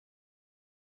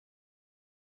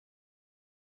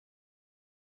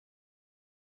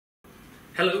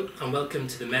Hello and welcome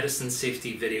to the Medicine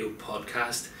Safety Video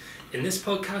Podcast. In this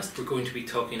podcast we're going to be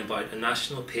talking about a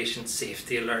National Patient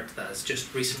Safety Alert that has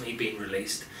just recently been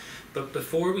released. But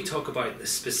before we talk about the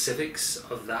specifics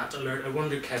of that alert, I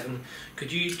wonder, Kevin,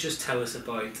 could you just tell us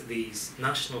about these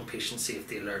National Patient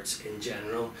Safety Alerts in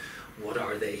general? What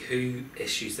are they? Who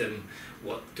issues them?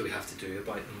 What do we have to do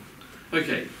about them?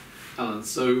 Okay, Alan,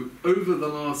 so over the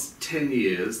last 10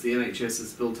 years the NHS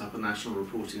has built up a national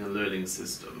reporting and learning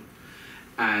system,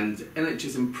 and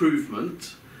NHS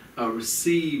Improvement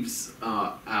receives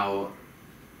our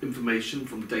information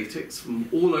from Datex from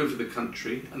all over the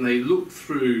country, and they look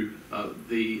through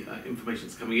the information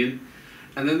that's coming in,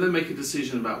 and then they make a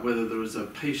decision about whether there is a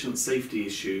patient safety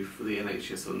issue for the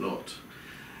NHS or not.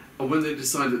 And when they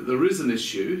decide that there is an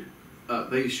issue,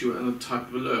 they issue a type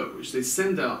of alert which they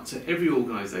send out to every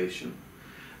organisation,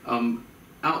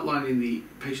 outlining the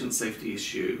patient safety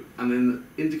issue and then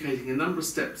indicating a number of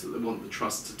steps that they want the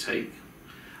trust to take,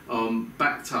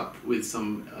 backed up with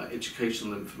some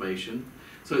educational information.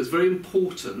 So it's very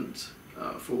important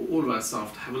for all of our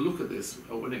staff to have a look at this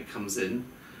when it comes in,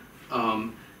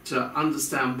 to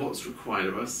understand what's required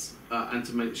of us, and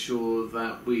to make sure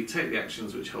that we take the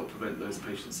actions which help prevent those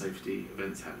patient safety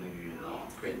events happening again.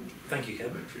 Great, thank you,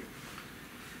 Kevin.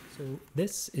 So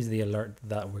this is the alert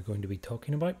that we're going to be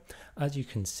talking about. As you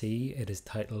can see, it is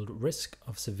titled Risk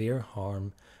of Severe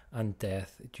Harm and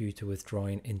Death Due to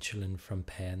Withdrawing Insulin from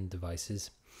Pen Devices.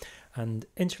 And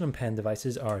insulin pen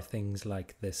devices are things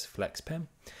like this flex pen.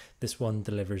 This one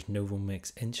delivers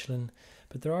Novomix insulin,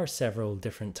 but there are several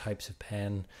different types of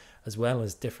pen as well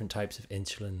as different types of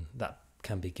insulin that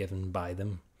can be given by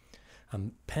them.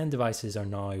 Pen devices are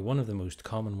now one of the most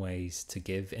common ways to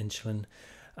give insulin,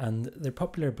 and they're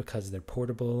popular because they're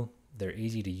portable, they're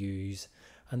easy to use,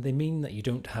 and they mean that you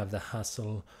don't have the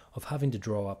hassle of having to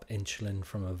draw up insulin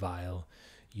from a vial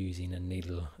using a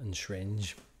needle and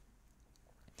syringe.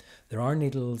 There are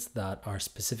needles that are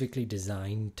specifically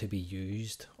designed to be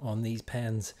used on these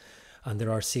pens, and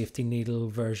there are safety needle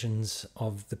versions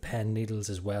of the pen needles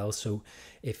as well. So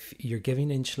if you're giving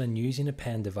insulin using a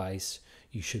pen device,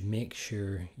 you should make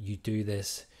sure you do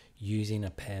this using a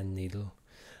pen needle.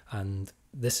 And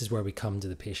this is where we come to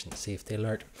the patient safety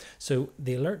alert. So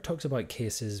the alert talks about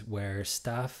cases where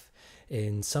staff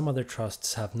in some other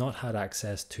trusts have not had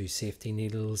access to safety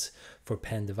needles for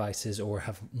pen devices, or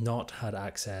have not had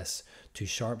access to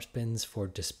sharps bins for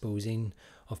disposing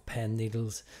of pen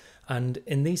needles. And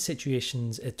in these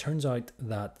situations, it turns out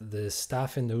that the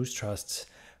staff in those trusts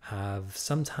have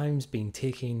sometimes been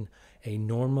taking a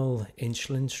normal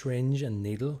insulin syringe and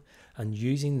needle and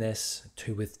using this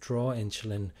to withdraw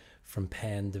insulin from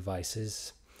pen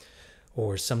devices,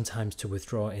 or sometimes to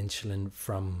withdraw insulin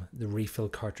from the refill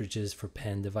cartridges for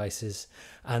pen devices.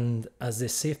 And as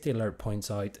this safety alert points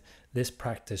out, this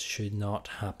practice should not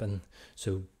happen.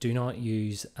 So do not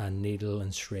use a needle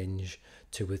and syringe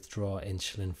to withdraw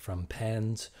insulin from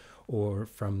pens or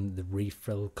from the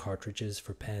refill cartridges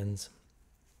for pens.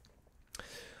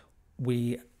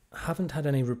 We haven't had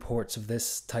any reports of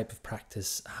this type of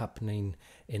practice happening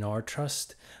in our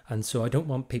trust, and so I don't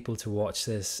want people to watch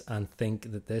this and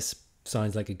think that this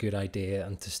sounds like a good idea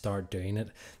and to start doing it.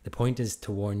 The point is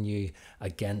to warn you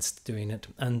against doing it,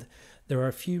 and there are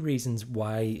a few reasons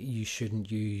why you shouldn't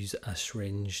use a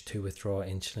syringe to withdraw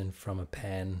insulin from a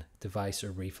pen device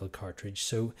or refill cartridge.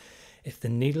 So if the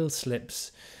needle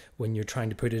slips when you're trying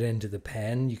to put it into the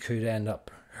pen, you could end up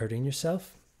hurting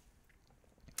yourself.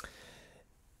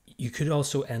 You could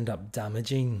also end up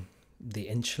damaging the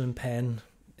insulin pen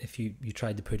if you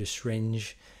tried to put a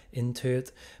syringe into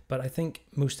it. But I think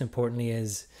most importantly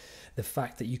is the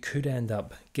fact that you could end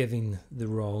up giving the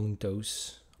wrong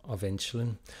dose of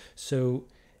insulin. So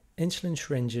insulin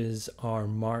syringes are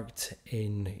marked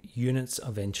in units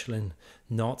of insulin,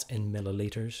 not in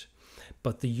milliliters.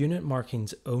 But the unit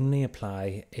markings only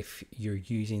apply if you're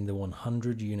using the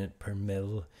 100 unit per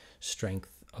mil strength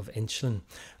of insulin.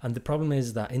 And the problem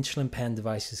is that insulin pen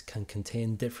devices can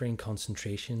contain differing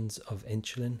concentrations of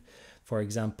insulin. For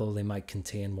example, they might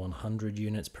contain 100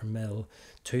 units per mil,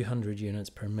 200 units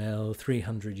per mil,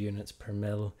 300 units per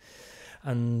mil,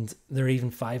 and there are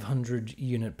even 500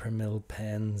 unit per mil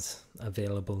pens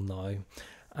available now.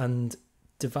 And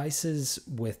devices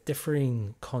with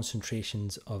differing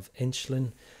concentrations of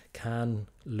insulin can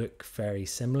look very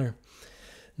similar.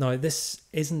 Now, this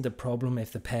isn't a problem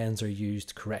if the pens are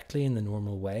used correctly in the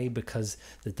normal way, because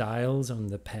the dials on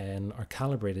the pen are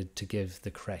calibrated to give the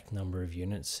correct number of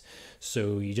units.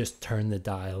 So you just turn the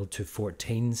dial to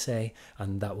 14, say,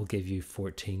 and that will give you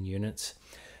 14 units.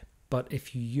 But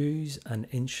if you use an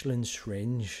insulin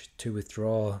syringe to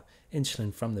withdraw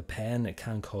insulin from the pen, it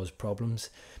can cause problems,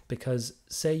 because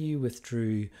say you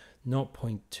withdrew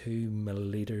 0.2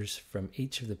 milliliters from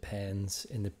each of the pens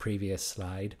in the previous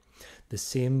slide, the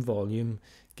same volume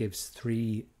gives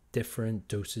 3 different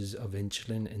doses of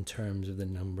insulin in terms of the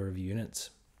number of units.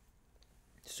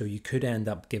 So you could end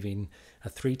up giving a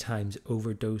 3 times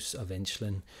overdose of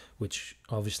insulin, which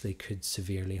obviously could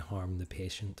severely harm the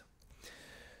patient.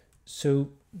 So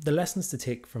the lessons to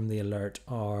take from the alert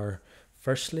are,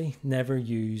 firstly, never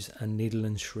use a needle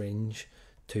and syringe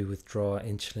to withdraw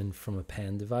insulin from a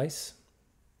pen device.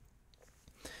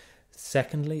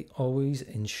 Secondly, always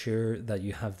ensure that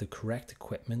you have the correct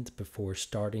equipment before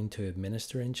starting to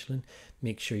administer insulin.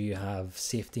 Make sure you have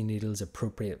safety needles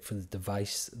appropriate for the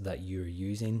device that you're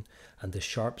using and the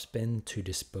sharps bin to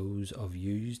dispose of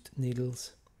used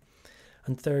needles.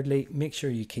 And thirdly, make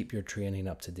sure you keep your training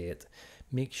up to date.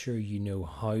 Make sure you know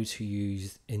how to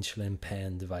use insulin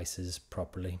pen devices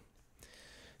properly.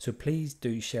 So please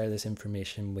do share this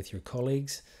information with your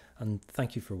colleagues, and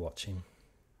thank you for watching.